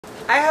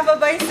I have a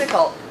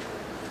bicycle.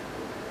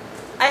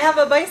 I have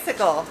a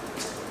bicycle.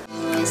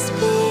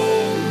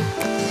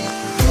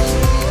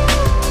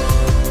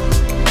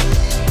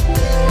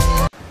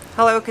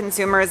 Hello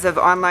consumers of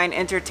online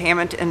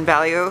entertainment and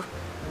value.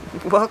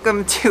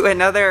 Welcome to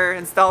another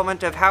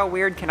installment of How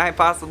Weird Can I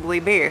Possibly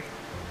Be?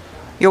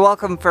 You're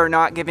welcome for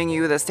not giving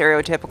you the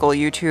stereotypical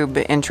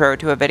YouTube intro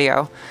to a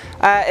video.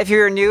 If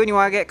you're new and you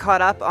want to get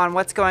caught up on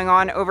what's going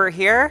on over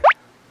here,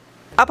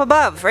 up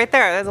above, right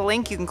there, there's a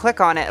link, you can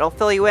click on it, it'll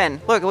fill you in.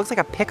 Look, it looks like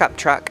a pickup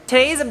truck.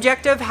 Today's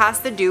objective has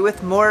to do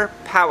with more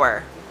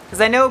power. Because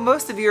I know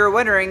most of you are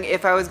wondering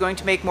if I was going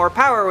to make more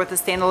power with a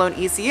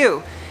standalone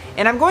ECU.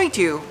 And I'm going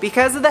to,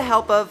 because of the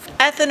help of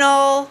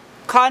ethanol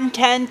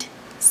content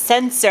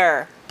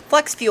sensor.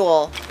 Flex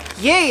fuel.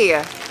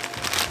 Yay!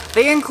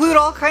 They include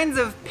all kinds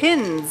of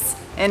pins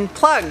and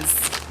plugs.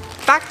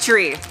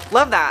 Factory.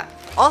 Love that.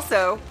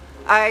 Also,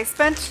 I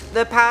spent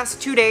the past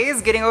 2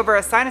 days getting over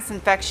a sinus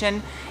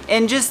infection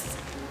and just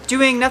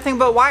doing nothing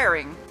but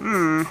wiring.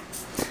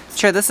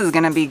 Sure, this is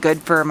gonna be good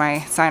for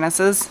my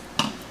sinuses.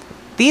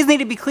 These need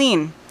to be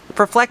clean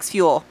for flex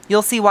fuel.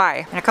 You'll see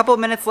why. And a couple of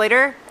minutes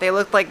later, they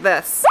looked like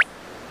this.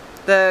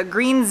 The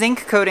green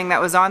zinc coating that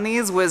was on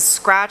these was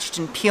scratched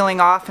and peeling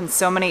off in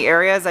so many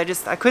areas,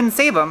 I couldn't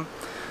save them.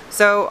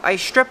 So I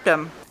stripped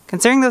them.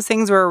 Considering those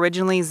things were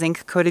originally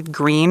zinc coated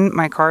green,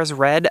 my car's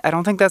red, I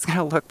don't think that's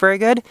gonna look very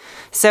good.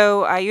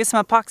 So I used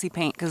some epoxy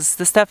paint because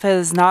the stuff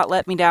has not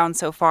let me down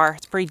so far.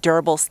 It's pretty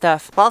durable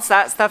stuff. Whilst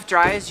that stuff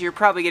dries, you're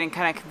probably getting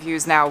kind of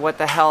confused now what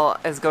the hell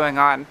is going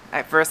on.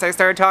 At first I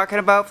started talking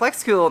about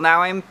flex fuel,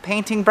 now I'm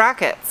painting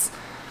brackets.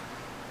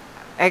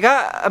 I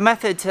got a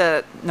method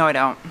to, no I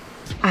don't.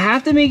 I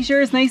have to make sure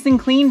it's nice and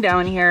clean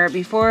down here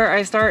before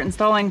I start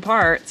installing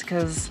parts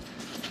because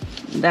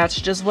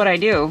that's just what I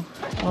do.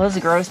 Well, this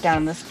is gross down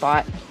in this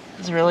spot.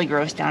 It's really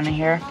gross down in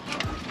here.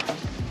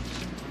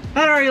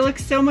 That already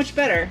looks so much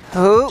better.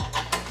 Oh,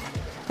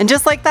 and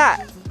just like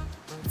that,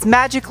 it's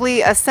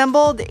magically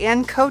assembled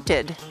and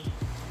coated.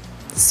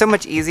 It's so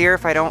much easier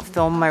if I don't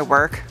film my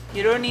work.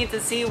 You don't need to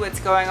see what's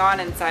going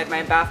on inside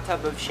my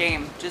bathtub of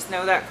shame. Just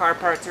know that car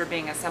parts are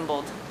being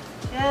assembled.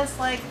 Just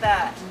like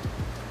that.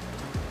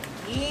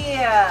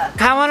 Yeah.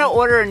 I want to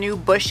order a new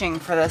bushing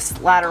for this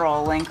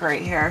lateral link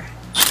right here.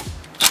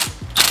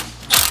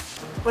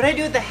 What'd I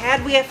do with the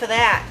hardware for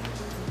that?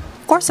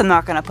 Of course I'm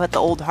not gonna put the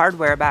old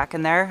hardware back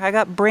in there. I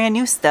got brand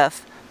new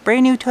stuff.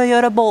 Brand new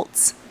Toyota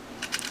bolts.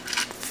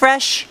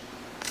 Fresh,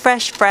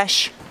 fresh,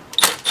 fresh.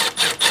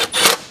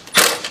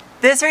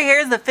 This right here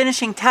is the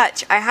finishing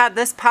touch. I had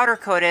this powder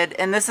coated,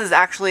 and this is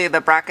actually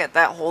the bracket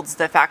that holds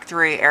the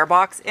factory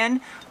airbox in,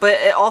 but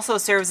it also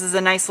serves as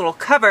a nice little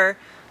cover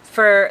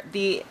for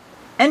the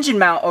engine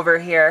mount over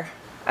here.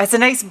 It's a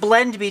nice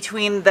blend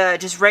between the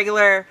just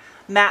regular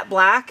matte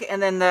black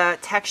and then the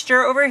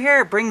texture over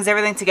here. It brings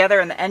everything together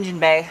in the engine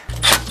bay.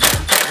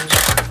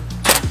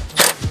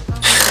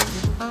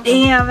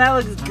 Damn, that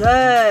looks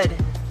good.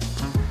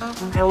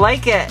 I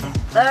like it.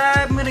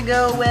 I'm gonna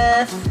go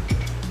with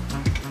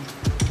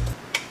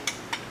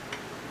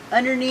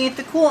underneath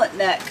the coolant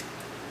neck.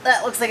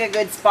 That looks like a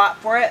good spot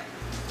for it.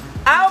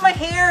 Ow, my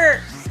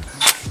hair!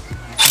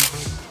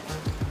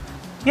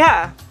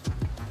 Yeah.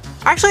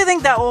 Actually, I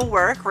think that will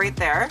work right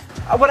there.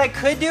 What I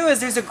could do is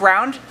there's a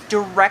ground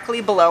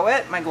directly below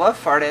it. My glove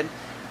farted.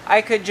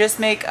 I could just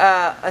make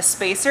a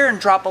spacer and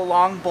drop a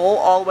long bolt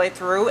all the way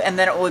through, and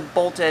then it would be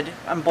bolted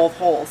on both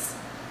holes.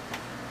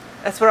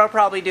 That's what I'll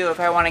probably do if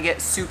I want to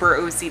get super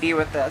OCD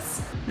with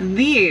this. And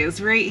these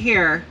right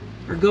here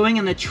are going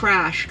in the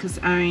trash because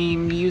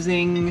I'm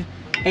using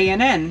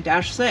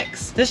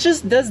ANN-6. This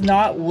just does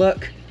not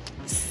look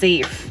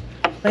safe.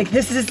 Like,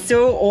 this is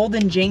so old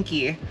and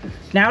janky.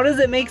 Now does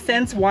it make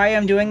sense why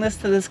I'm doing this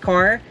to this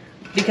car?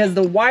 Because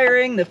the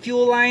wiring, the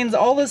fuel lines,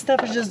 all this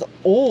stuff is just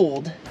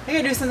old. I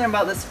gotta do something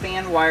about this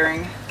fan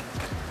wiring.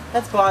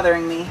 That's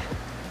bothering me.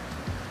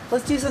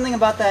 Let's do something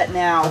about that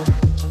now.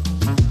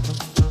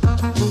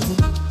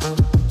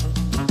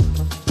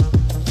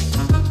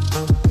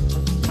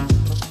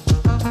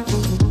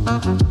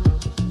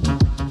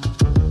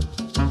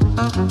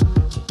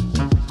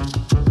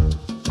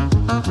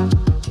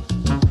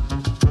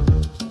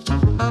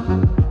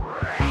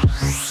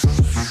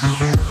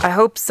 I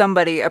hope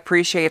somebody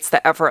appreciates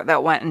the effort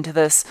that went into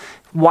this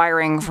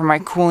wiring for my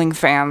cooling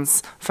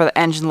fans for the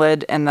engine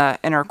lid and the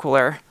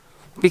intercooler,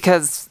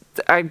 because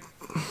I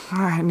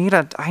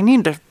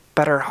need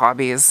better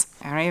hobbies.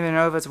 I don't even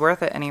know if it's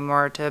worth it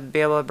anymore to be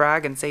able to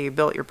brag and say you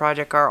built your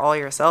project car all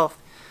yourself.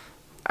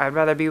 I'd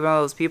rather be one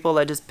of those people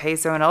that just pay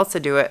someone else to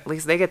do it. At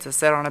least they get to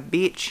sit on a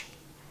beach.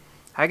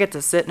 I get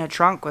to sit in a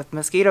trunk with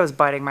mosquitoes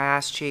biting my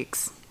ass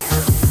cheeks.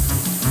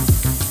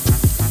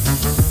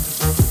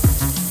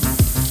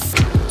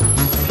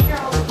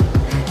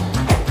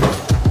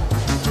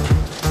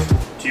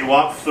 Do you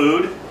want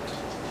food?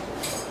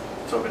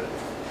 It's over there.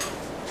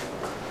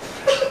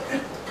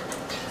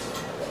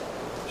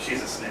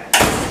 She's a snack.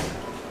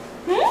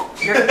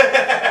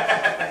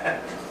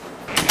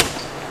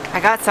 I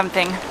got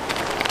something.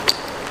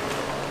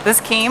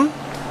 This came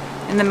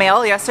in the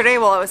mail yesterday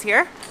while I was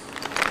here.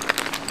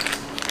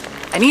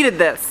 I needed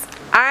this.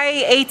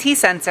 IAT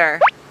sensor.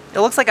 It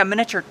looks like a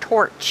miniature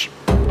torch.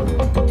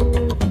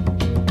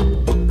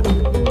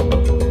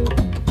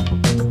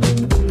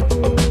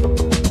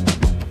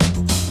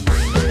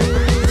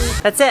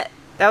 That's it.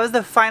 That was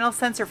the final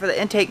sensor for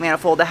the intake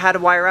manifold I had to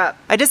wire up.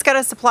 I just got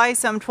to supply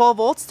some 12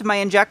 volts to my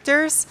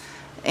injectors,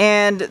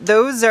 and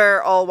those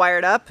are all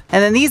wired up.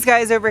 And then these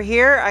guys over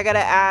here, I got to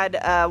add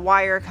a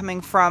wire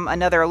coming from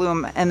another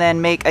loom and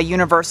then make a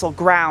universal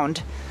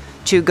ground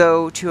to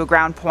go to a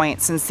ground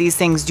point, since these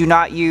things do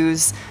not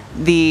use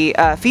the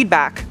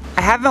feedback.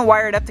 I haven't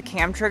wired up the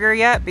cam trigger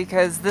yet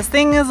because this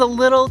thing is a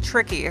little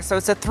tricky. So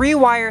it's a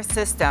 3-wire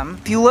system.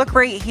 If you look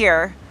right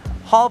here,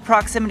 Hall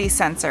proximity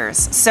sensors.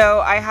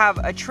 So I have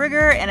a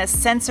trigger and a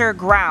sensor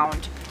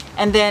ground,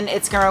 and then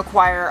it's going to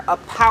require a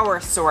power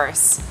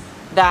source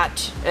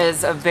that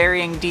is a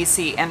varying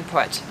DC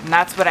input, and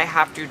that's what I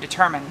have to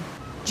determine.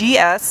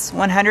 GS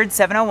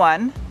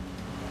 10701.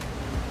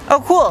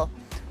 Oh cool,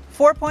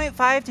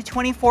 4.5 to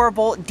 24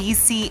 volt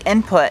DC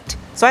input.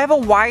 So I have a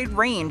wide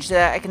range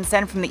that I can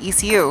send from the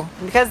ECU.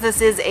 And because this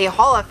is a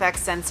Hall effect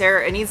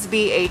sensor, it needs to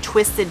be a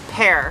twisted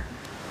pair.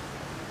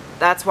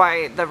 That's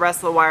why the rest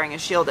of the wiring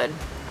is shielded.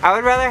 I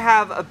would rather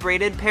have a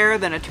braided pair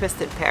than a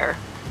twisted pair,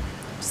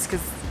 just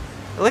because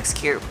it looks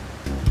cute.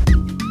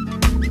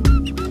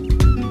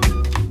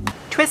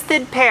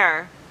 Twisted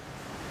pair.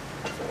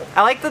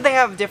 I like that they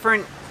have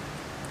different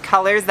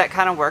colors that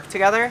kind of work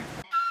together.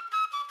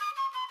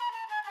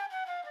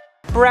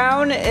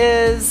 Brown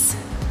is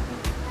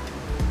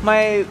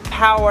my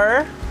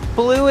power,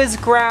 blue is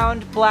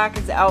ground, black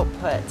is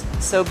output.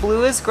 So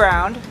blue is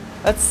ground.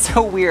 That's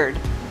so weird.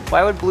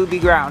 Why would blue be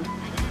ground?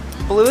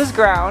 Blue is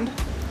ground.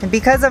 And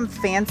because I'm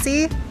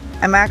fancy,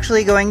 I'm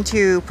actually going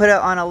to put it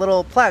on a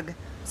little plug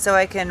so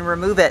I can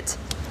remove it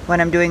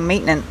when I'm doing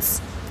maintenance.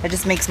 It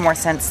just makes more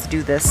sense to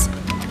do this.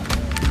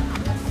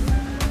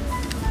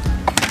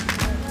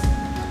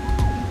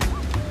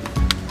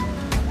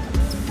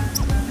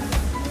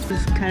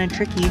 This is kind of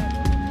tricky.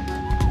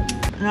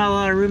 Not a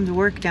lot of room to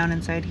work down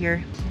inside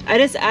here. I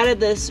just added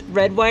this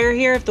red wire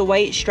here of the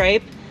white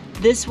stripe.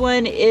 This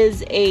one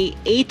is a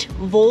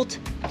 8-volt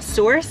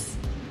source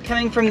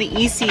coming from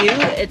the ECU.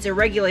 It's a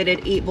regulated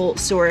 8-volt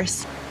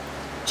source.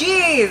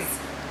 Jeez,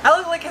 I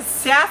look like a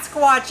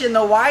Sasquatch in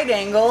the wide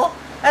angle.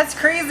 That's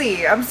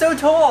crazy. I'm so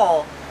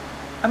tall.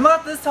 I'm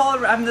not this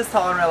tall. I'm this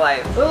tall in real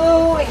life.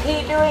 Ooh, I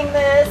hate doing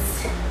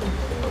this.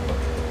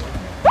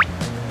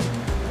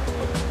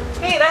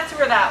 Hey, that's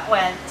where that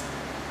went.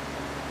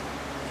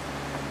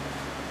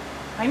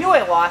 I knew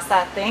I lost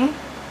that thing.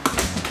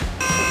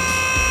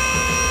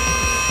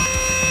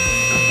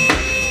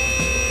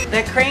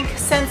 The crank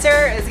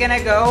sensor is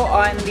gonna go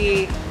on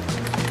the,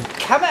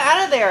 come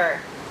out of there,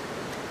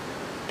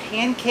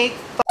 pancake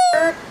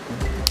f***er.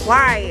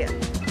 Why?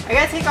 I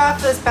gotta take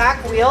off this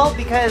back wheel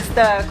because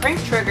the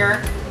crank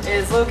trigger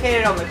is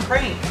located on the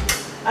crank.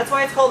 That's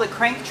why it's called a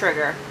crank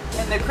trigger.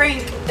 And the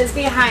crank is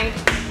behind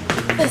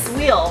this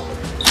wheel.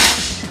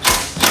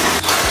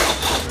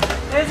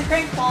 There's a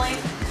crank pulley.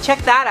 Check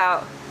that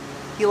out.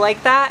 You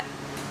like that?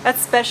 That's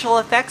special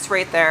effects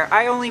right there.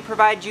 I only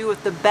provide you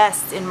with the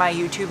best in my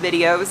YouTube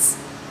videos.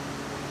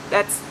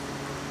 That's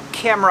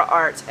camera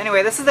art.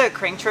 Anyway, this is the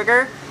crank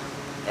trigger.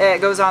 It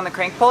goes on the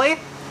crank pulley.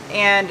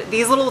 And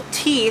these little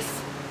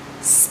teeth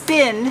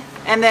spin,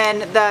 and then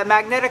the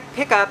magnetic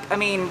pickup,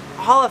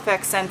 Hall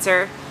effect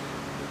sensor,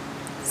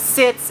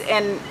 sits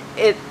and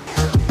it...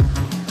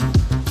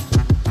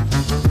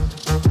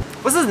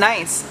 This is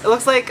nice. It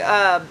looks like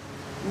a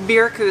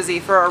beer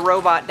koozie for a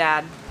robot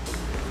dad.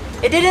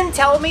 It didn't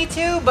tell me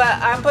to, but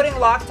I'm putting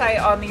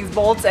Loctite on these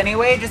bolts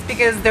anyway, just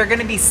because they're going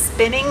to be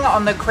spinning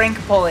on the crank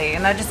pulley,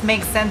 and that just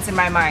makes sense in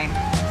my mind.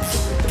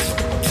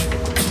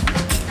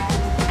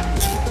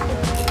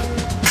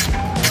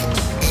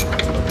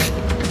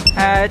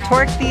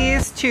 Torque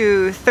these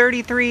to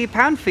 33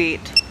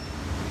 pound-feet.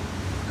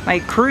 My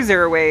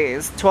cruiser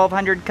weighs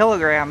 1,200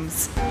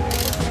 kilograms.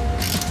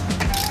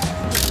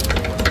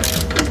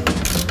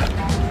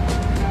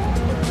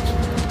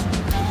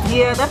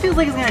 Yeah, that feels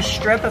like it's gonna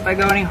strip if I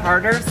go any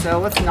harder, so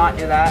let's not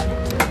do that.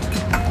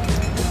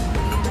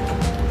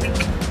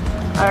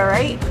 All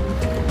right.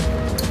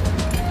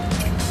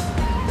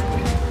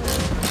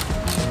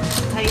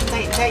 Tighten,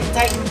 tighten, tighten,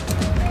 tighten.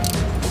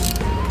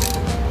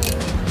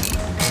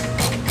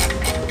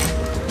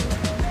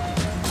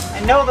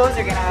 I know those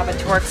are gonna have a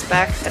torque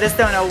spec. I just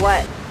don't know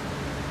what.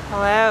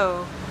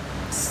 Hello.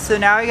 So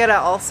now I gotta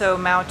also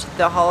mount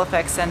the Hall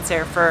effect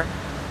sensor for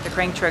the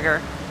crank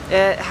trigger.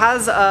 It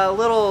has a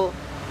little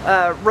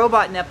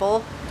robot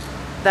nipple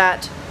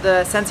that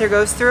the sensor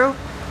goes through,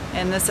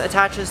 and this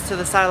attaches to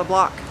the side of the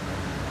block.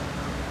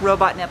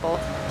 Robot nipple.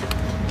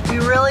 Be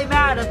really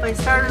mad if I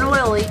start an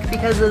oil leak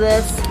because of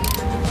this.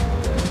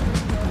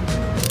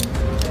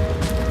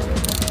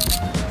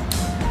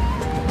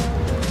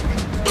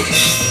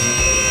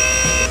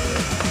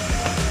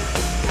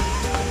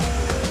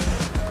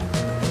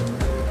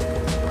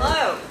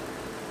 Hello,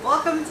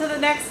 welcome to the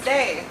next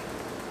day.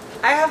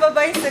 I have a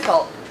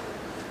bicycle.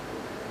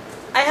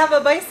 I have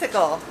a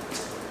bicycle.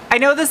 I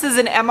know this is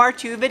an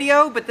MR2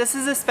 video, but this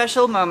is a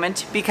special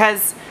moment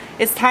because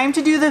it's time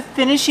to do the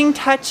finishing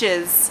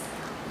touches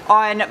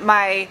on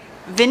my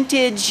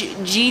vintage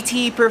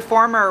GT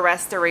Performer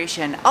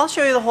restoration. I'll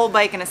show you the whole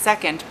bike in a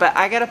second, but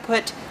I gotta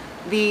put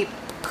the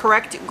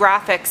correct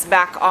graphics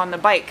back on the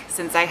bike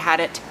since I had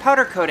it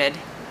powder coated.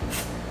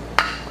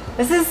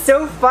 This is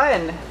so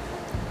fun.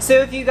 So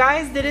if you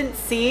guys didn't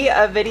see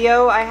a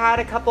video I had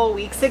a couple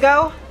weeks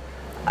ago,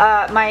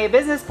 my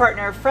business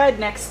partner Fred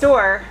next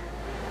door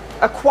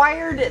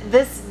acquired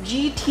this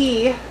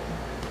GT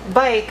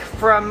bike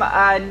from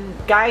a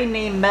guy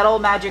named Metal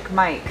Magic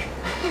Mike.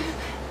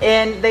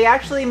 And they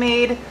actually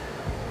made,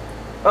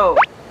 oh,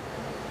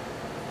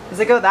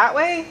 does it go that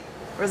way?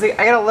 Or is it,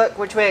 I gotta look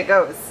which way it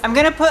goes. I'm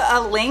gonna put a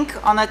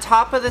link on the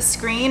top of the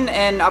screen,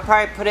 and I'll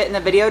probably put it in the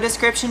video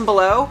description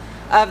below,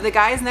 of the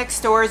guys next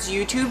door's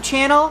YouTube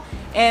channel.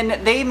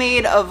 And they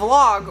made a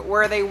vlog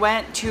where they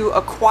went to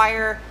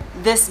acquire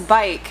this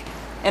bike,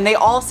 and they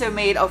also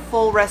made a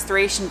full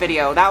restoration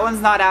video. That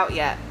one's not out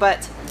yet,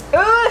 but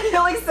ooh, it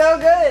looks so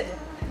good.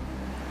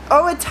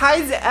 Oh, it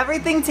ties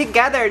everything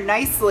together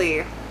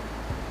nicely.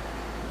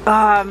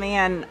 Oh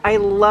man, I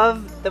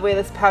love the way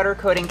this powder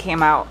coating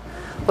came out.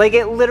 Like,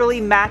 it literally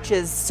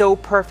matches so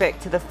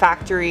perfect to the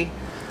factory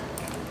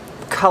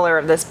color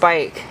of this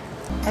bike.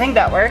 I think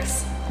that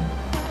works.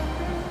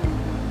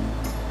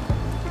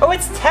 Oh,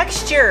 it's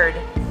textured.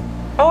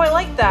 Oh, I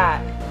like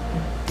that.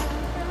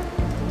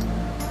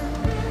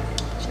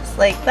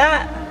 Like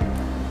that.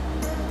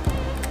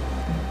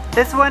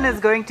 This one is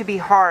going to be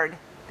hard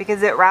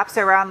because it wraps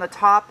around the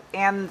top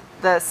and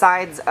the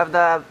sides of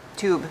the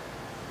tube.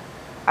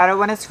 I don't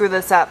want to screw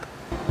this up.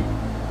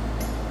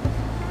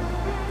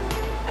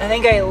 I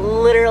think I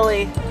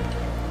literally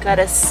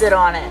gotta sit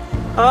on it.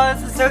 Oh,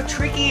 this is so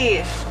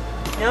tricky.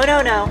 No,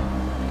 no, no.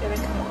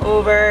 Gotta come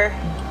over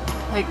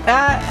like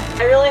that.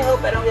 I really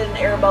hope I don't get an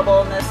air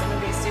bubble in this. I'm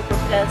gonna be super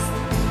pissed.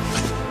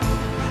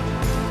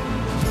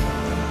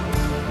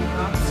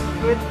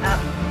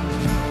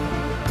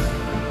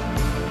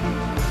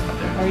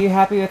 Are you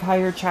happy with how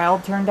your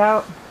child turned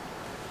out?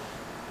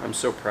 I'm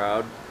so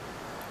proud.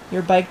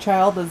 Your bike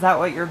child, is that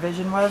what your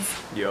vision was?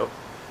 Yup.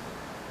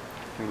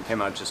 It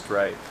came out just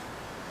right.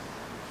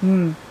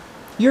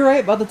 You're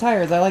right about the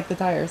tires. I like the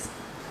tires.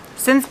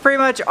 Since pretty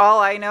much all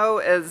I know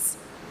is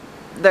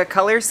the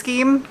color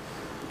scheme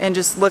and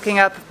just looking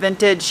up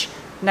vintage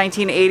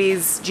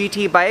 1980s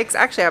GT bikes.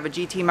 Actually, I have a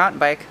GT mountain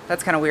bike.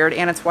 That's kind of weird,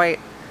 and it's white.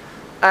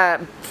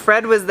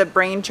 Fred was the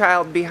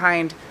brainchild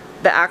behind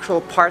the actual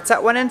parts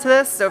that went into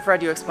this, so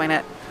Fred, you explain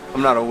it.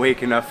 I'm not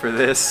awake enough for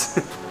this.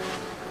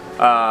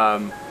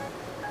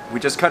 We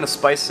just kind of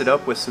spiced it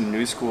up with some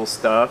new school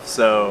stuff,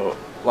 so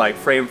like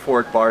frame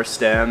fork bar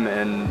stem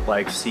and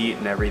like seat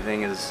and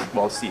everything is,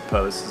 well, seat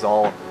post is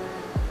all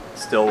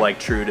still like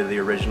true to the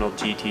original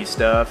GT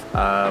stuff.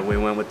 We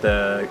went with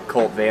the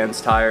Colt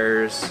Vans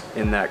tires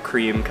in that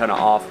cream kind of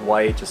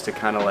off-white just to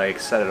kind of like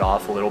set it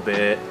off a little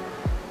bit.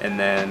 And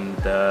then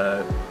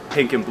the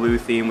pink and blue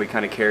theme, we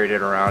kind of carried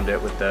it around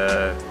it with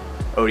the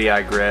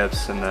ODI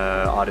grips and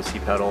the Odyssey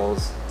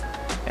pedals.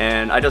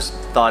 And I just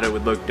thought it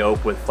would look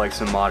dope with like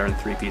some modern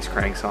 3-piece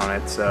cranks on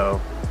it. So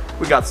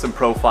we got some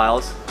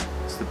profiles.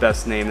 It's the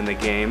best name in the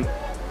game.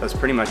 That's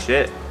pretty much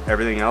it.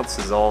 Everything else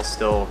is all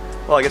still,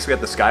 well, I guess we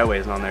got the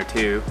Skyways on there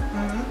too.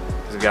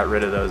 Because we got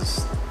rid of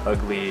those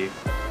ugly,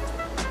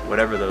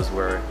 whatever those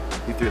were.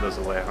 You threw those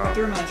away, huh?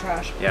 Threw them in the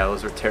trash. Yeah,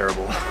 those were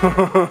terrible.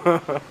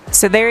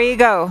 So there you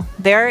go.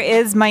 There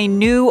is my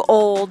new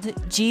old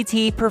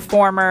GT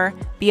Performer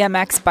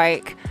BMX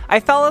bike. I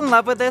fell in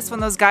love with this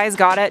when those guys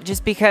got it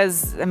just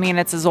because, I mean,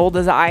 it's as old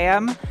as I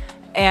am.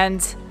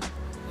 And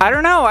I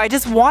don't know, I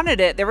just wanted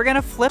it. They were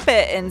gonna flip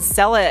it and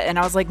sell it. And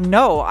I was like,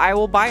 no, I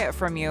will buy it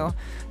from you.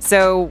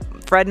 So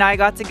Fred and I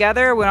got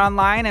together, went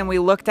online, and we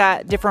looked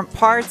at different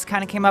parts,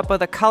 kind of came up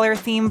with a color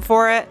theme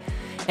for it.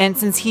 And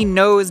since he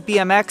knows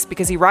BMX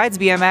because he rides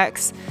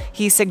BMX,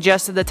 he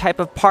suggested the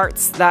type of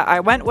parts that I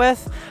went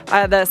with.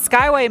 The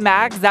Skyway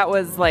mags, that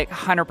was like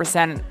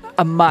 100%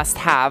 a must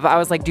have. I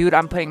was like, dude,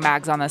 I'm putting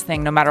mags on this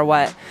thing no matter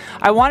what.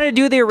 I wanted to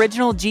do the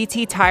original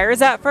GT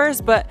tires at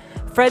first, but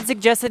Fred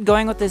suggested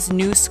going with this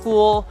new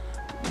school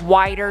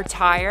wider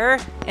tire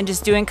and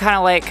just doing kind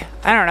of like,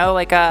 I don't know,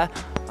 like a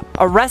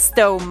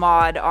resto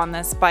mod on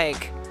this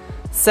bike.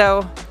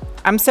 So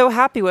I'm so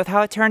happy with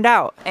how it turned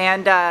out.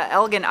 And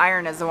Elegant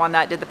Iron is the one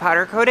that did the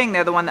powder coating.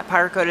 They're the one that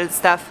powder coated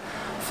stuff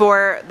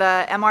for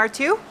the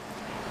MR2.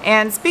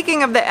 And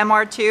speaking of the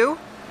MR2,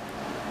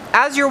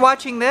 as you're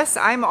watching this,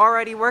 I'm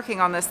already working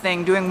on this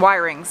thing, doing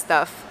wiring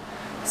stuff,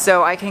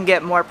 so I can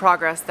get more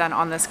progress done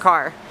on this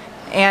car.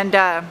 And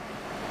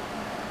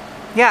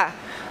yeah,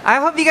 I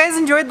hope you guys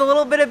enjoyed the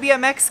little bit of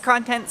BMX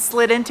content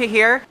slid into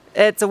here.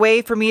 It's a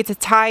way for me to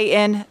tie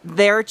in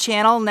their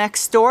channel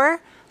next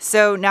door.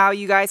 So now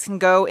you guys can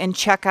go and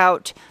check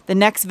out the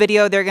next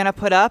video they're gonna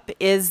put up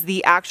is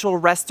the actual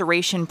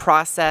restoration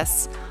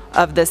process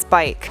of this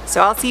bike.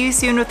 So I'll see you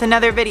soon with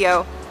another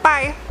video.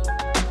 Bye.